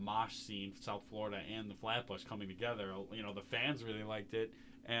that mosh scene, South Florida and the Flatbush coming together. The fans really liked it,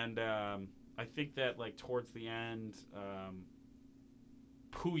 and I think that like towards the end,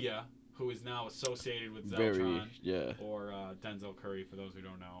 Puya, who is now associated with Zeltron, or Denzel Curry, for those who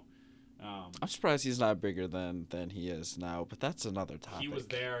don't know. I'm surprised he's not bigger than he is now, but that's another topic. He was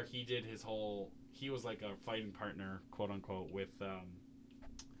there. He did his whole. He was like a fighting partner, quote unquote, with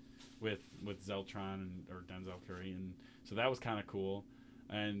Zeltron or Denzel Curry, and so that was kind of cool.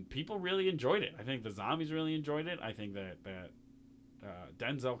 And people really enjoyed it. I think the zombies really enjoyed it. I think that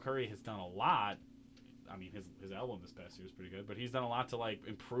Denzel Curry has done a lot. I mean, his album this past year was pretty good, but he's done a lot to like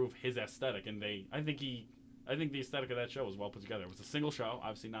improve his aesthetic. And I think the aesthetic of that show was well put together. It was a single show,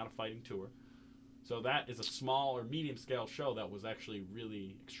 obviously not a fighting tour. So that is a small or medium scale show that was actually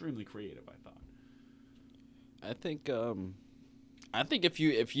really extremely creative, I thought. I think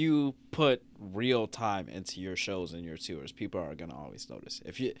if you put real time into your shows and your tours, people are gonna always notice.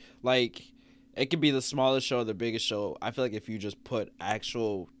 If you like, it could be the smallest show or the biggest show. I feel like if you just put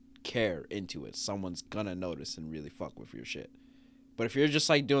actual care into it, someone's gonna notice and really fuck with your shit. But if you're just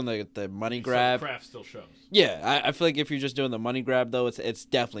like doing the money grab, so the craft still shows. Yeah, I feel like if you're just doing the money grab though, it's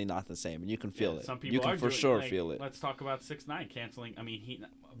definitely not the same, and you can feel it. Some people you can for sure feel it. Let's talk about 6ix9ine canceling. I mean, he's.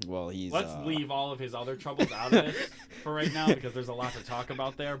 Let's leave all of his other troubles out of this for right now because there's a lot to talk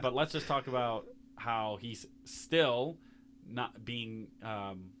about there. But let's just talk about how he's still not being.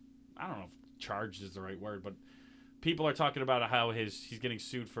 I don't know if charged is the right word, but people are talking about how he's getting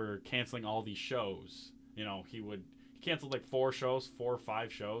sued for canceling all these shows. He canceled like 4 or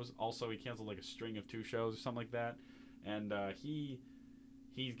 5 shows. Also, he canceled like a string of 2 shows or something like that. And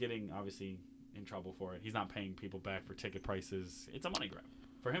he's getting, obviously, in trouble for it. He's not paying people back for ticket prices. It's a money grab.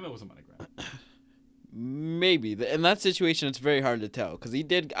 For him, it was a money grab. Maybe. In that situation, it's very hard to tell. Because he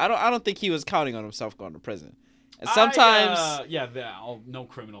did... I don't think he was counting on himself going to prison. And sometimes... no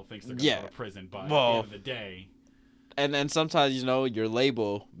criminal thinks they're going to go to prison. But at the end of the day... And then sometimes your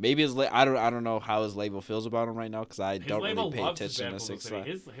label, maybe I don't know how his label feels about him right now because I don't really pay attention to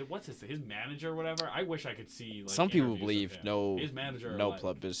 6ix9ine. What's his manager or whatever? I wish I could see. Like, some people believe his manager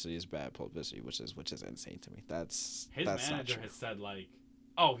publicity is bad publicity, which is insane to me. That's manager not true. has said like,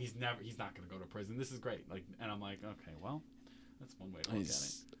 oh, he's not going to go to prison. This is great. Like, and I'm like, okay, well, that's one way to look at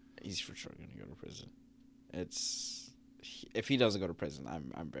it. He's for sure going to go to prison. If he doesn't go to prison,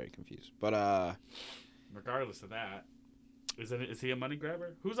 I'm very confused. But regardless of that, is he a money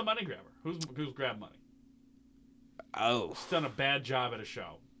grabber? Who's a money grabber? Who's grabbed money? Oh, Who's done a bad job at a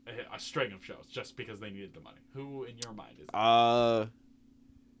show, a string of shows, just because they needed the money. Who, in your mind, is it?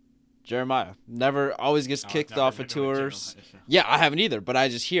 Jeremiah always gets kicked off of tours. Yeah, I haven't either, but I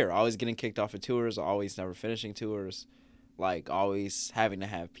just hear always getting kicked off of tours, always never finishing tours, like always having to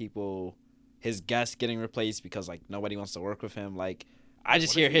have people, his guests getting replaced because like nobody wants to work with him, like. I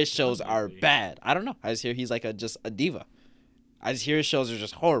just hear his shows are bad. I don't know. I just hear he's like just a diva. I just hear his shows are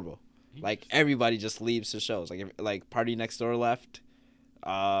just horrible. Like everybody just leaves his shows. Like Party Next Door left.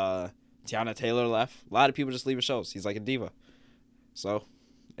 Tiana Taylor left. A lot of people just leave his shows. He's like a diva. So,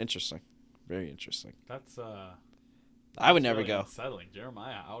 interesting. Very interesting. That's I would never really go. Unsettling.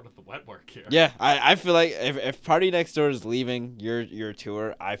 Jeremiah out of the wet work here. Yeah, I feel like if Party Next Door is leaving your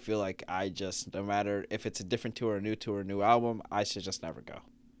tour, I feel like I just, no matter if it's a different tour, a new album, I should just never go.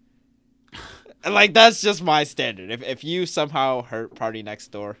 Like, that's just my standard. If you somehow hurt Party Next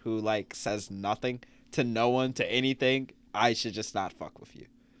Door, who like says nothing to no one, to anything, I should just not fuck with you.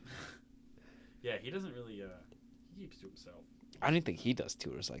 Yeah, he doesn't really he keeps to himself. I don't think he does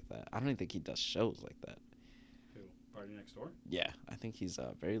tours like that. I don't even think he does shows like that. Party Next Door? Yeah, I think he's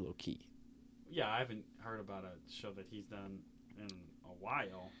very low key. Yeah, I haven't heard about a show that he's done in a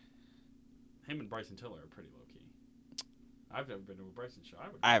while. Him and Bryson Tiller are pretty low key. I've never been to a Bryson show.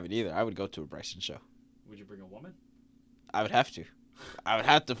 I haven't either. I would go to a Bryson show. Would you bring a woman? I would have to. I would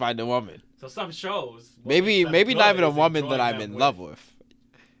have to find a woman. So some shows. Maybe not even a woman that I'm in love with.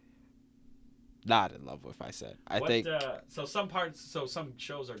 Not in love with, I said. I think. So some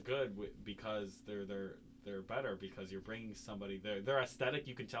shows are good because they're better because you're bringing somebody. Their aesthetic,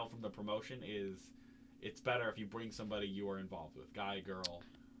 you can tell from the promotion, it's better if you bring somebody you are involved with, guy, girl.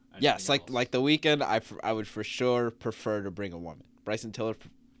 Yes, like The Weeknd, I would for sure prefer to bring a woman. Bryson Tiller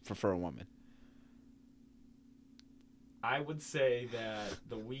prefer a woman. I would say that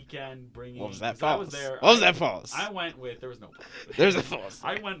The Weeknd bringing. What was that false? I was there. What was that false? I went with. There was no. There's a false.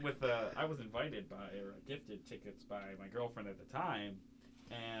 I went with. I was invited by or gifted tickets by my girlfriend at the time,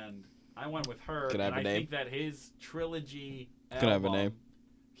 and I went with her. Can I have a name? Think that his trilogy. Can I have a name?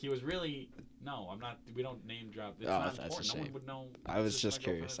 He was really No, I'm not. We don't name drop. It's Oh, not that's a important. No shame. one would know. I was It's just my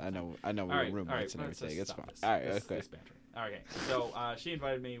curious. girlfriend at the time. I know we All were right, roommates and let's everything. It's stop fine. this. All right, This okay. banter. Okay, so she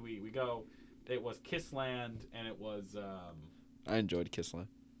invited me. We go. It was Kissland, and it was I enjoyed Kissland.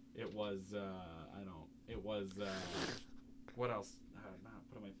 it was I don't. It was what else?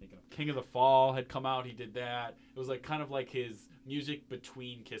 What am I thinking of? King of the Fall had come out. He did that. It was like kind of like his music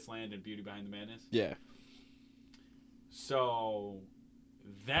between Kissland and Beauty Behind the Madness. Yeah. So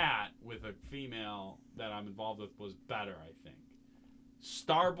that with a female that I'm involved with was better, I think.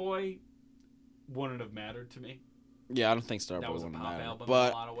 Starboy wouldn't have mattered to me. Yeah, I don't think Starboy That was a would pop matter. album in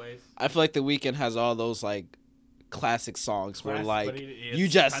But a lot of ways. I feel like The Weeknd has all those like classic songs where Classic, like but it you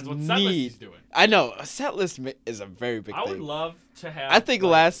just depends what set list he's need. doing. I know a set list is a very big I thing. would love to have. I think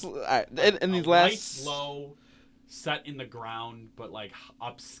like, last in a these light, last slow, set in the ground, but like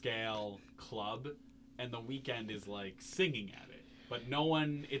upscale club, and The Weeknd is like singing at it. But no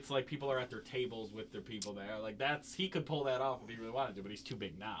one. It's like people are at their tables with their people there. Like he could pull that off if he really wanted to, but he's too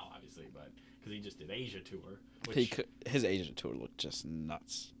big now, obviously. But because he just did Asia tour, which his Asian tour looked just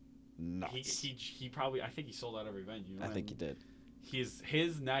nuts. he probably. I think he sold out every venue. I think he did.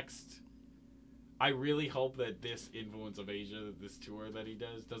 His next. I really hope that this influence of Asia, this tour that he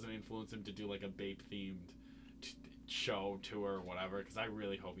does, doesn't influence him to do like a Bape themed show tour or whatever. Because I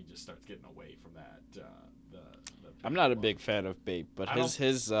really hope he just starts getting away from that. I'm not a big fan of Bape, but I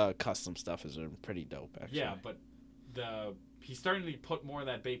his custom stuff is pretty dope. Actually. Yeah, but he's starting to put more of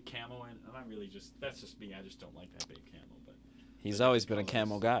that Bape camo in, and I really that's just me. I just don't like that Bape camo. But he's always been a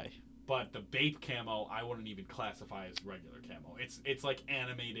camo guy. But the Bape camo, I wouldn't even classify as regular camo. It's like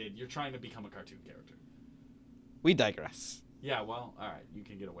animated. You're trying to become a cartoon character. We digress. Yeah, well, all right. You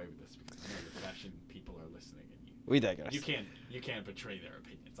can get away with this because I know the fashion people are listening, and we digress. You can't betray their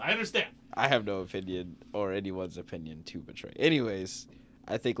opinions. I understand. I have no opinion or anyone's opinion to betray. Anyways,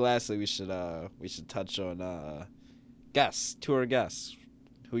 I think lastly we should touch on tour guests.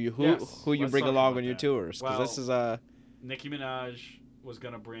 Who you bring along on your tours? Because this is Nicki Minaj was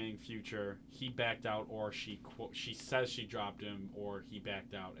gonna bring Future. He backed out, or she says she dropped him, or he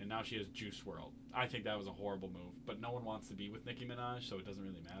backed out, and now she has Juice WRLD. I think that was a horrible move, but no one wants to be with Nicki Minaj, so it doesn't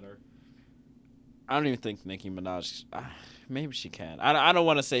really matter. I don't even think Nicki Minaj. Maybe she can. I don't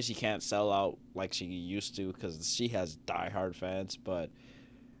want to say she can't sell out like she used to because she has diehard fans, but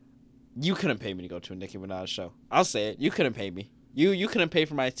you couldn't pay me to go to a Nicki Minaj show. I'll say it. You couldn't pay me. You couldn't pay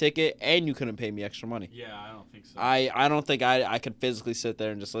for my ticket, and you couldn't pay me extra money. Yeah, I don't think so. I don't think I could physically sit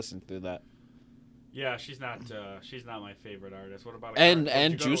there and just listen through that. Yeah, she's not my favorite artist. What about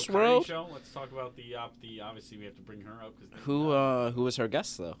and Juice WRLD? Show? Let's talk about the obviously we have to bring her up because who was her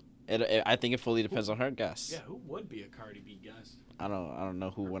guest though? I think it fully depends on her guest. Yeah, who would be a Cardi B guest? I don't know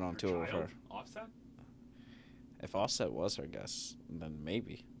who went on tour with her. Offset? If Offset was her guest, then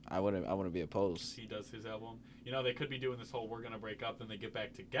maybe I wouldn't be opposed. He does his album. You know, they could be doing this whole we're gonna break up, then they get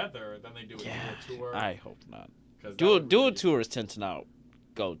back together, then they do a dual tour. I hope not. Dual tours tend to not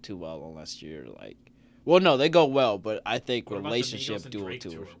go too well unless you're like. Well, no, they go well, but I think relationship dual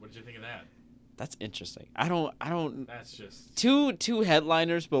tours. What did you think of that? That's interesting. I don't. That's just two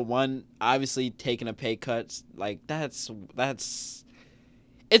headliners, but one obviously taking a pay cut. Like that's.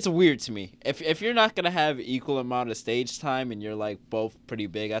 It's weird to me. If you're not gonna have equal amount of stage time and you're like both pretty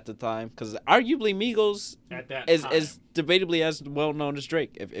big at the time, because arguably Migos is debatably as well known as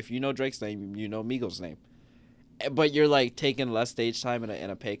Drake. If you know Drake's name, you know Migos' name. But you're like taking less stage time in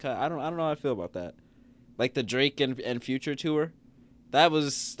a pay cut. I don't know how I feel about that. Like the Drake and Future tour.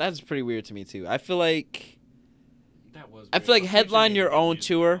 That's pretty weird to me too. I feel like headline your own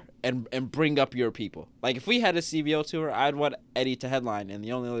tour and bring up your people. Like if we had a CVO tour, I'd want Eddie to headline, and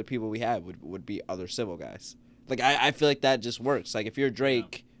the only other people we had would be other civil guys. Like I feel like that just works. Like if you're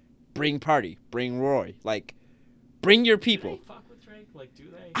Drake, bring Party, bring Roy, like bring your people. Do they fuck with Drake? Like do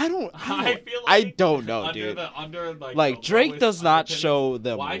they? I don't feel like I don't know, dude. Like Drake does not show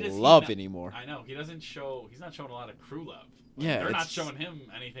them love anymore. I know he doesn't show. He's not showing a lot of crew love. Like, yeah, they're not showing him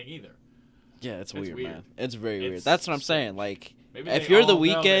anything either. Yeah, it's weird, man. It's very weird. That's what I'm saying. Like, maybe if you're The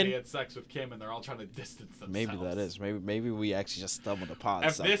Weeknd, he Weeknd, had sex with Kim, and they're all trying to distance themselves. Maybe that is. Maybe we actually just stumbled upon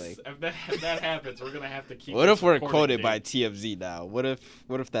something. If that happens, we're gonna have to keep. What if we're quoted by TMZ now? What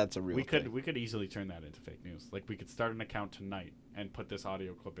if that's a real? We could easily turn that into fake news. Like we could start an account tonight and put this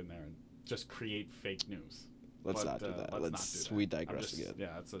audio clip in there and just create fake news. Let's not do that. We digress again.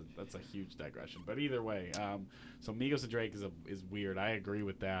 Yeah, that's a huge digression. But either way, so Migos and Drake is weird. I agree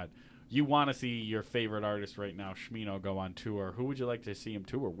with that. You want to see your favorite artist right now, Shmino, go on tour. Who would you like to see him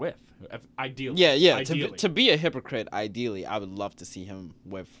tour with? Ideally. Yeah. Ideally. To be a hypocrite, ideally, I would love to see him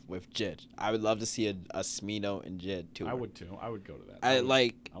with JID. I would love to see a Shmino and JID tour. I would too. I would go to that. I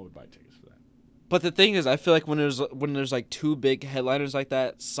would buy tickets for that. But the thing is, I feel like when there's like two big headliners like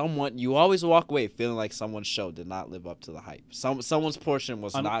that, you always walk away feeling like someone's show did not live up to the hype. Someone's portion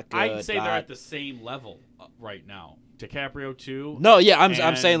was not good. I'd say they're at the same level right now. DiCaprio too. No, yeah,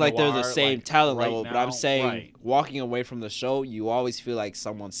 I'm saying like they're the Noir, same like, talent right level, but now, I'm saying right. walking away from the show, you always feel like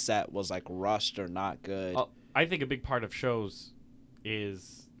someone's set was like rushed or not good. I think a big part of shows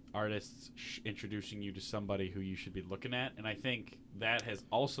is artists introducing you to somebody who you should be looking at, and I think that has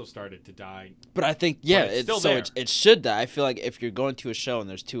also started to die. But I think it's still there. It should die. I feel like if you're going to a show and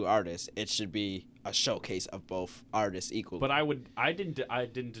there's two artists, it should be a showcase of both artists equally. But I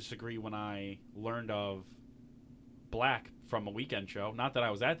didn't disagree when I learned of Black from a Weekend show. Not that I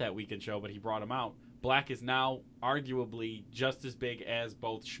was at that Weekend show, but he brought him out. Black is now arguably just as big as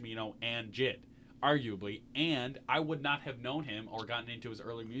both Shmino and Jid. Arguably, and I would not have known him or gotten into his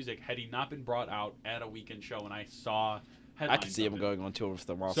early music had he not been brought out at a Weekend show, and I saw headlines. I could see him going on tour with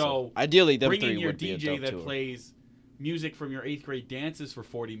them also. So ideally, them bringing three your would be a DJ dope that tour. plays music from your 8th grade dances for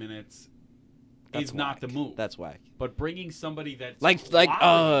 40 minutes That's is not whack. the move. That's whack. But bringing somebody that's Like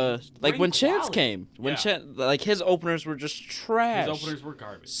bring when Chance quality. came, Yeah. like his openers were just trash. His openers were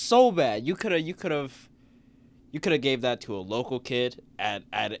garbage. So bad. You could have gave that to a local kid at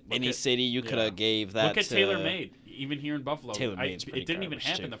any at- city. You could have yeah. gave that Look at to Taylor Made, even here in Buffalo. Taylor Made's pretty it didn't even garbage,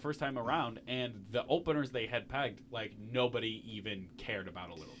 happen too. the first time around, and the openers they had pegged, like nobody even cared about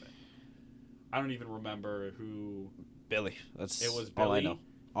a little bit. I don't even remember who. Billy. It was all I Billy. know.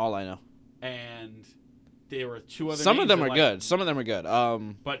 All I know. And there were two other. Some of names them that, are like, good. Some of them are good.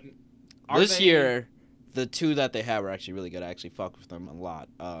 But are This they- year, the two that they have are actually really good. I actually fuck with them a lot.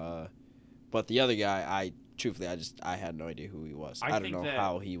 But the other guy, truthfully, I had no idea who he was. I I don't think know that-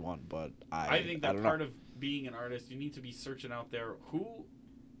 how he won, but I think that don't part know. of being an artist, you need to be searching out there. Who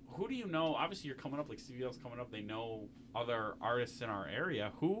do you know? Obviously, you're coming up, like CVL's coming up. They know other artists in our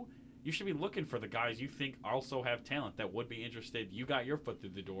area. Who you should be looking for the guys you think also have talent that would be interested. You got your foot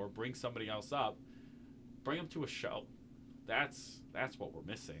through the door. Bring somebody else up. Bring them to a show. That's what we're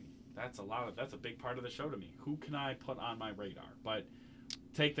missing. That's a big part of the show to me. Who can I put on my radar? But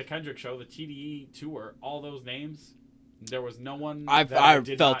take the Kendrick show, the TDE tour, all those names. There was no one. I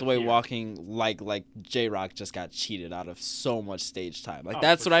did felt not the way hear. walking like J-Rock just got cheated out of so much stage time. Like Oh,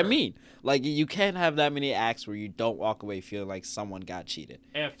 that's for what I sure. mean. Like you can't have that many acts where you don't walk away feeling like someone got cheated.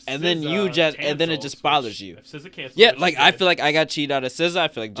 If And then SZA and then it cancels, just bothers which- you. If SZA cancels, Yeah, which like she I did, feel like I got cheated out of SZA. I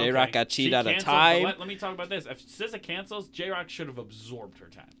feel like J-Rock okay, got cheated she out of canceled, but Time. Let me talk about this. If SZA cancels, J-Rock should have absorbed her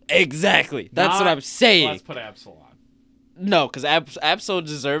time. Exactly. That's what Not- I'm saying. Let's put Absol on. No, because Absol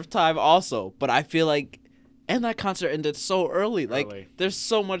deserved time also. But I feel like, and that concert ended so early. Like, Early. there's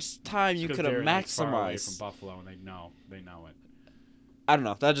so much time you 'Cause could have they're, like, far away maximized. from Buffalo, and they know it. I don't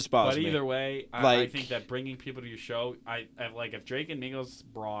know. That just bothers But me. either way, I Like- think that bringing people to your show, I like if Drake and Migos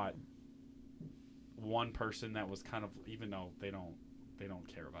brought one person that was kind of, even though they don't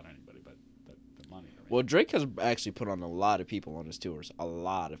care about anybody, but the money. Well, Drake has actually put on a lot of people on his tours. A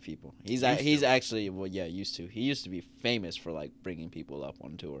lot of people. He's Used to. actually used to. He used to be famous for like bringing people up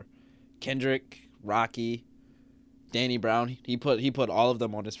on tour. Kendrick, Rocky, Danny Brown. He put all of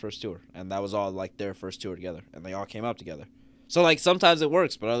them on his first tour, and that was all like their first tour together, and they all came up together. So like sometimes it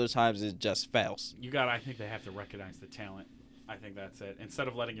works, but other times it just fails. I think they have to recognize the talent. I think that's it. Instead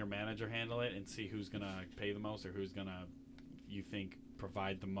of letting your manager handle it and see who's gonna pay the most or who's gonna, you think,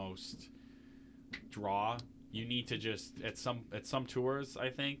 provide the most draw, you need to just at some tours, I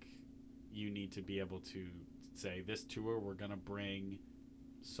think, you need to be able to say, this tour we're gonna bring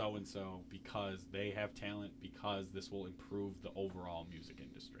so and so because they have talent, because this will improve the overall music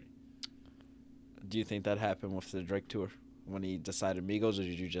industry. Do you think that happened with the Drake tour when he decided Migos, or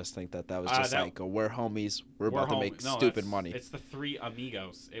did you just think that was just that- like we're homies, we're about to make No, stupid that's- money? It's the three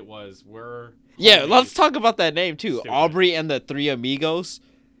amigos. It was Yeah, homies. let's talk about that name too. Stupid. Aubrey and the Three Amigos.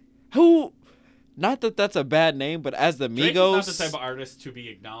 Who, not that that's a bad name, but as the Drake Migos, is not the type of artist to be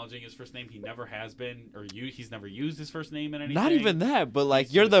acknowledging his first name. He never has been, or he's never used his first name in anything. not even that, but like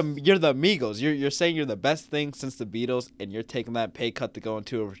He's you're the just- Migos. You're saying you're the best thing since the Beatles, and you're taking that pay cut to go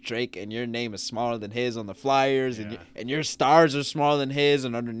into with Drake, and your name is smaller than his on the flyers, Yeah. and your stars are smaller than his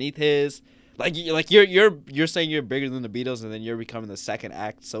and underneath his. You're saying you're bigger than the Beatles, and then you're becoming the second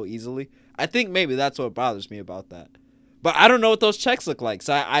act so easily. I think maybe that's what bothers me about that. But I don't know what those checks look like,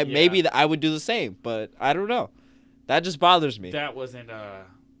 so I Yeah. maybe I would do the same, but I don't know. That just bothers me. That wasn't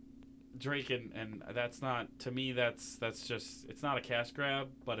Drake, and that's not, to me. That's just, it's not a cash grab,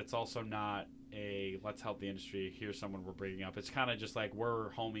 but it's also not a let's help the industry. Here's someone we're bringing up. It's kind of just like, we're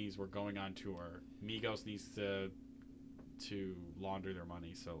homies. We're going on tour. Migos needs to launder their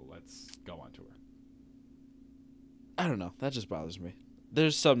money, so let's go on tour. I don't know. That just bothers me.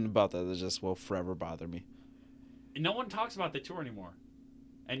 there's something about that just will forever bother me. No one talks about the tour anymore.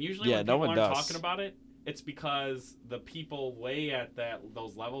 And usually Yeah, when no people one aren't does. talking about it, it's because the people way at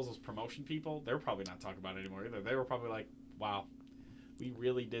those levels, those promotion people, they're probably not talking about it anymore either. They were probably like, wow, we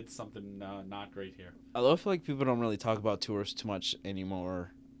really did something not great here. I feel like people don't really talk about tours too much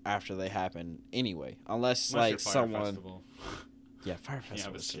anymore after they happen anyway. Unless like you're Fire someone... Festival. Yeah, Fire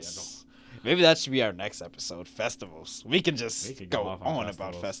Festival is scandal. just... Maybe that should be our next episode, festivals. We can just go off on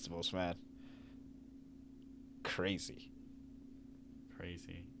about festivals, man. Crazy.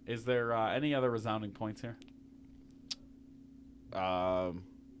 Is there any other resounding points here?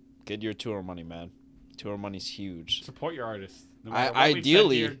 Get your tour money, man. Tour money's huge. Support your artists. No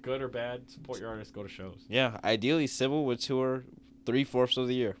Ideally, we've said here, good or bad, support your artists. Go to shows. Yeah, ideally, Civil would tour 3/4 of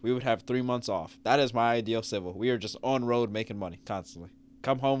the year. We would have 3 months off. That is my ideal Civil. We are just on road making money constantly.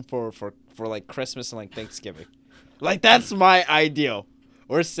 Come home for like Christmas and like Thanksgiving. Like that's my ideal.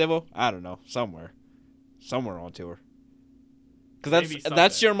 Where's Civil? I don't know. Somewhere on tour. Because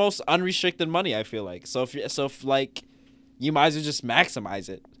that's your most unrestricted money. I feel like so if like you might as well just maximize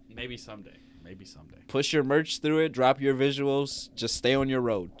it. Maybe someday. Push your merch through it. Drop your visuals. Just stay on your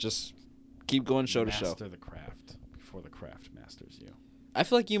road. Just keep going show to show. Master the craft before the craft masters you. I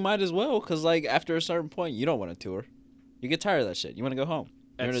feel like you might as well because like after a certain point you don't want to tour. You get tired of that shit. You want to go home.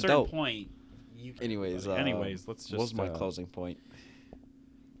 You're At an a certain adult. point. Anyways, let's just. What was my closing point?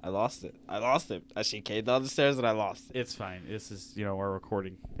 I lost it. I she came down the stairs and I lost it. It's fine. This is our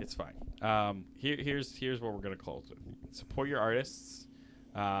recording. It's fine. Here's what we're gonna close with. Support your artists,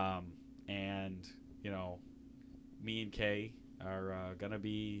 and me and Kay are gonna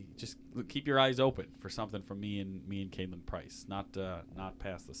be just keep your eyes open for something from me and Caitlin Price. Not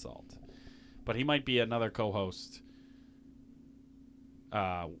Pass the Salt, but he might be another co-host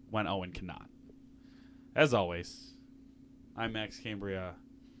when Owen cannot. As always, I'm Max Cambria.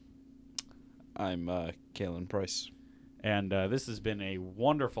 I'm Caitlin Price. And this has been a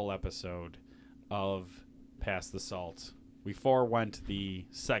wonderful episode of Pass the Salt. We forewent the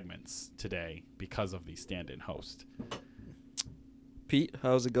segments today because of the stand-in host. Pete,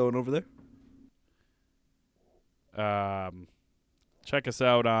 how's it going over there? Check us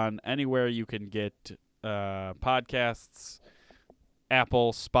out on anywhere you can get podcasts.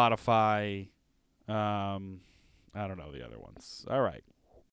 Apple, Spotify. I don't know the other ones. All right.